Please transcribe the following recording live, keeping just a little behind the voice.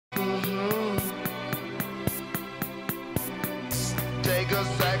a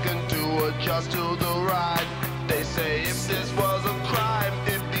second to adjust to the ride. They say if this was a crime,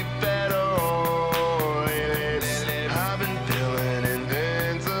 it'd be better. I've been feeling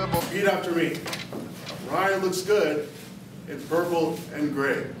invincible. Repeat after me. Ryan looks good in purple and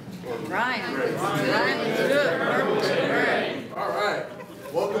gray. Ryan looks good. Purple and gray. All right.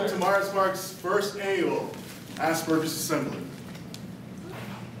 Welcome to Myers-Park's first annual Asperger's Assembly.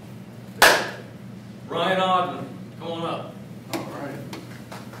 Ryan Odman, come on up. All right.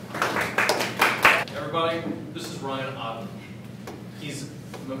 Everybody, this is Ryan Odman. He's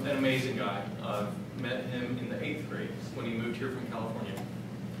an amazing guy. I've met him in the 8th grade when he moved here from California.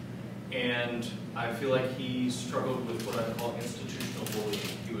 And I feel like he struggled with what I call institutional bullying.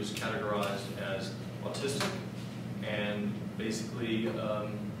 He was categorized as autistic and basically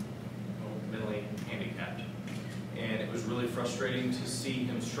mentally handicapped. And it was really frustrating to see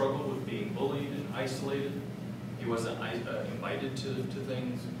him struggle with being bullied and isolated. He wasn't invited to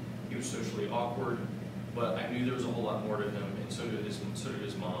things. He was socially awkward, but I knew there was a whole lot more to him, and so did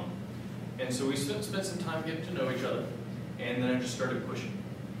his mom. And so we spent some time getting to know each other, and then I just started pushing.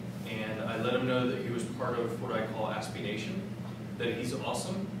 And I let him know that he was part of what I call Aspie Nation, that he's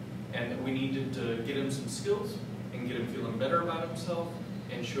awesome, and that we needed to get him some skills and get him feeling better about himself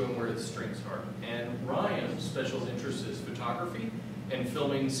and show him where his strengths are. And Ryan's special interest is photography and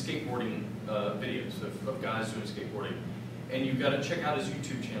filming skateboarding videos of guys doing skateboarding. And you've got to check out his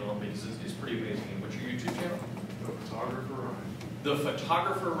YouTube channel because it's pretty amazing. And what's your YouTube channel? The Photographer Ryan. The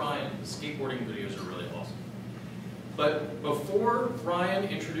Photographer Ryan. The skateboarding videos are really awesome. But before Ryan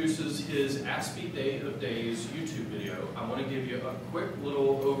introduces his Aspie Day of Days YouTube video, I want to give you a quick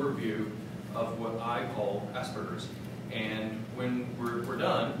little overview of what I call Asperger's. And when we're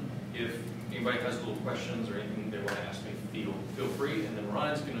done, if anybody has little questions or anything they want to ask me, feel free. And then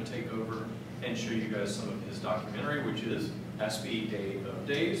Ryan's going to take over and show you guys some of his documentary, which is Aspie Day of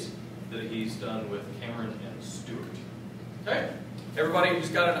Days, that he's done with Cameron and Stewart. Okay? Everybody who's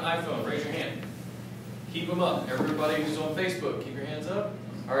got an iPhone, raise your hand. Keep them up. Everybody who's on Facebook, keep your hands up.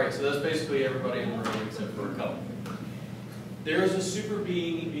 All right, so that's basically everybody in the room except for a couple. There is a super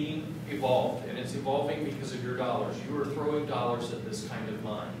being being evolved, and it's evolving because of your dollars. You are throwing dollars at this kind of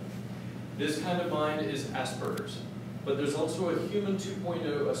mind. This kind of mind is Asperger's. But there's also a human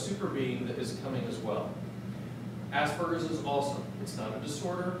 2.0, a super being that is coming as well. Asperger's is awesome. It's not a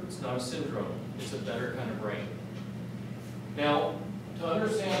disorder, it's not a syndrome, it's a better kind of brain. Now, to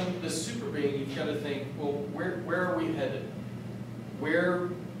understand this super being, you've got to think, well, where are we headed? Where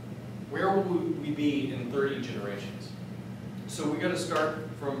will we be in 30 generations? So we got to start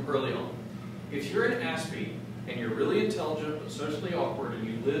from early on. If you're an Aspie and you're really intelligent but socially awkward and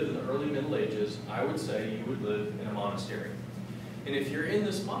you live in the early Middle Ages, I would say you would live in a monastery. And if you're in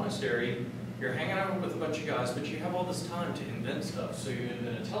this monastery, you're hanging out with a bunch of guys, but you have all this time to invent stuff. So you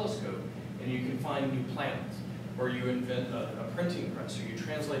invent a telescope and you can find new planets. Or you invent a printing press, or you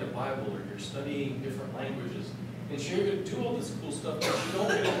translate a Bible, or you're studying different languages. And so you're going to do all this cool stuff, but you don't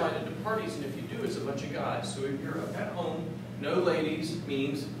get invited to parties, and if you do, it's a bunch of guys. So if you're at home, no ladies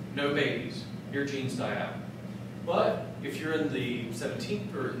means no babies. Your genes die out. But if you're in the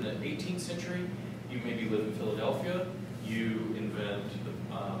 17th or in the 18th century, you maybe live in Philadelphia, you invent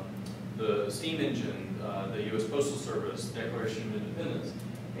the steam engine, the U.S. Postal Service, Declaration of Independence,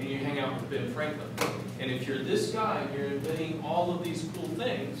 and you hang out with Ben Franklin. And if you're this guy and you're inventing all of these cool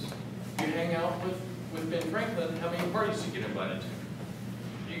things, you hang out with Ben Franklin, how many parties do you get invited to?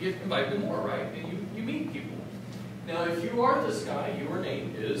 You get invited to more, right? And you meet people. Now, if you are this guy, your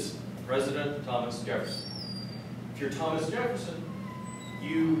name is President Thomas Jefferson. If you're Thomas Jefferson,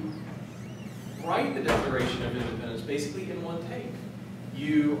 you write the Declaration of Independence basically in one take.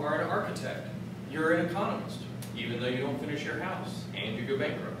 You are an architect. You're an economist, even though you don't finish your house and you go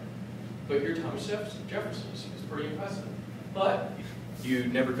bankrupt. But you're Thomas Jefferson. It's pretty impressive. But you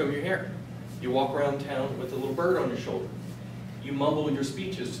never comb your hair. You walk around town with a little bird on your shoulder. You mumble your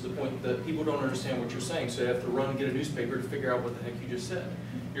speeches to the point that people don't understand what you're saying, so you have to run and get a newspaper to figure out what the heck you just said.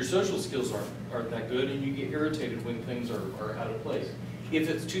 Your social skills aren't that good, and you get irritated when things are out of place. If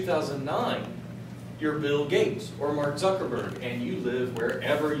it's 2009, you're Bill Gates or Mark Zuckerberg, and you live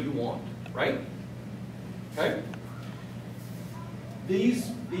wherever you want, right? Okay? These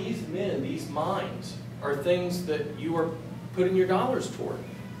men, these minds, are things that you are putting your dollars toward.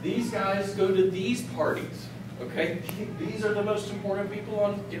 These guys go to these parties, okay? These are the most important people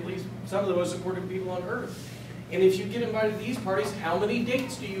on, at least some of the most important people on earth. And if you get invited to these parties, how many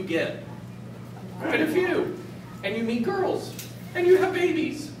dates do you get? Quite a few. And you meet girls. And you have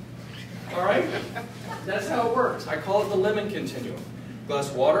babies. All right? That's how it works. I call it the lemon continuum. Glass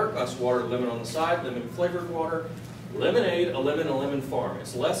of water, lemon on the side, lemon flavored water, Lemonade, a lemon farm.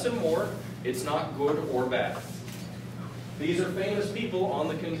 It's less and more. It's not good or bad. These are famous people on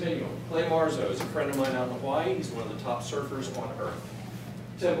the continuum. Clay Marzo is a friend of mine out in Hawaii. He's one of the top surfers on earth.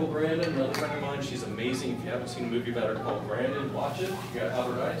 Temple Grandin, another friend of mine. She's amazing. If you haven't seen a movie about her called Grandin, watch it. You got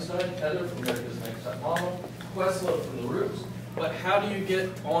Albert Einstein, Heather from America's Next Top Model, Questlove from The Roots. But how do you get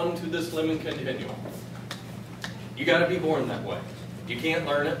onto this lemon continuum? You got to be born that way. You can't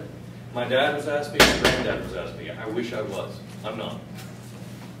learn it. My dad was Asperger, my granddad was Asperger. I wish I was. I'm not.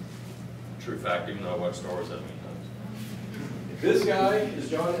 True fact, even though I watched Star Wars that many times. This guy is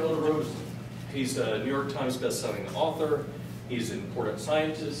John L. Rosen. He's a New York Times best-selling author. He's an important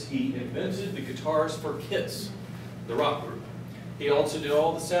scientist. He invented the guitars for Kiss, the rock group. He also did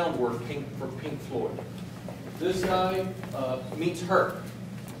all the sound work for Pink Floyd. This guy meets her.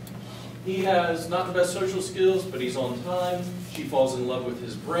 He has not the best social skills, but he's on time. She falls in love with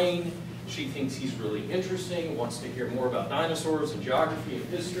his brain. She thinks he's really interesting, wants to hear more about dinosaurs and geography and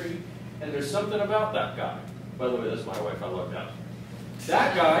history. And there's something about that guy. By the way, that's my wife I lucked out.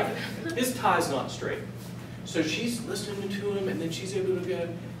 That guy, his tie's not straight. So she's listening to him, and then she's able to go,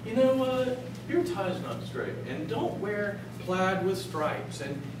 you know what, your tie's not straight. And don't wear plaid with stripes.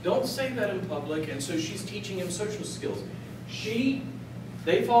 And don't say that in public. And so she's teaching him social skills.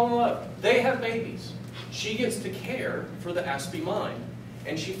 They fall in love. They have babies. She gets to care for the Aspie mind,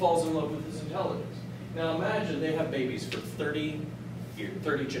 and she falls in love with his intelligence. Now imagine they have babies for 30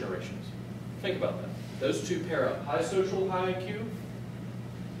 generations. Think about that. Those two pair up. High social, high IQ,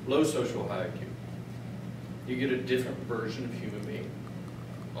 low social, high IQ. You get a different version of human being,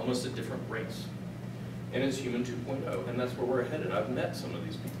 almost a different race. And it's human 2.0, and that's where we're headed. I've met some of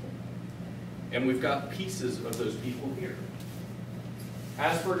these people. And we've got pieces of those people here.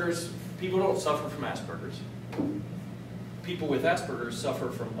 Asperger's, people don't suffer from Asperger's. People with Asperger's suffer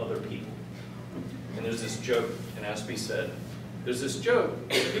from other people. And there's this joke, and Aspie said, there's this joke,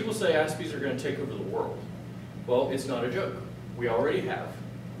 people say Aspies are going to take over the world. Well, it's not a joke. We already have.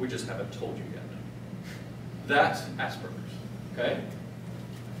 We just haven't told you yet. That's Asperger's, okay?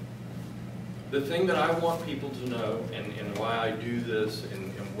 The thing that I want people to know, and why I do this,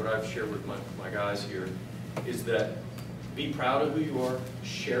 and what I've shared with my guys here, is that be proud of who you are,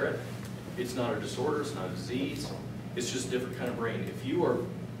 share it. It's not a disorder, it's not a disease, it's just a different kind of brain. If you are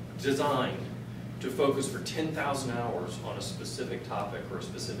designed to focus for 10,000 hours on a specific topic or a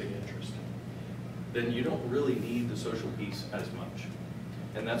specific interest, then you don't really need the social piece as much.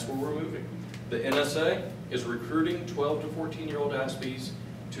 And that's where we're moving. The NSA is recruiting 12 to 14-year-old Aspies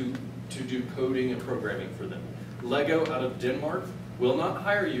to do coding and programming for them. Lego out of Denmark will not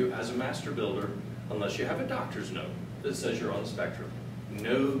hire you as a master builder unless you have a doctor's note that says you're on the spectrum.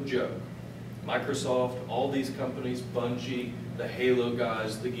 No joke. Microsoft, all these companies, Bungie, the Halo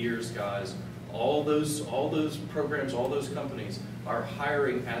guys, the Gears guys, all those programs, all those companies are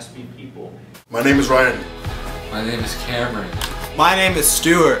hiring Aspie people. My name is Ryan. My name is Cameron. My name is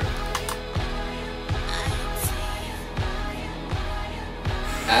Stuart.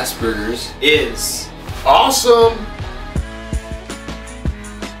 Asperger's Is awesome!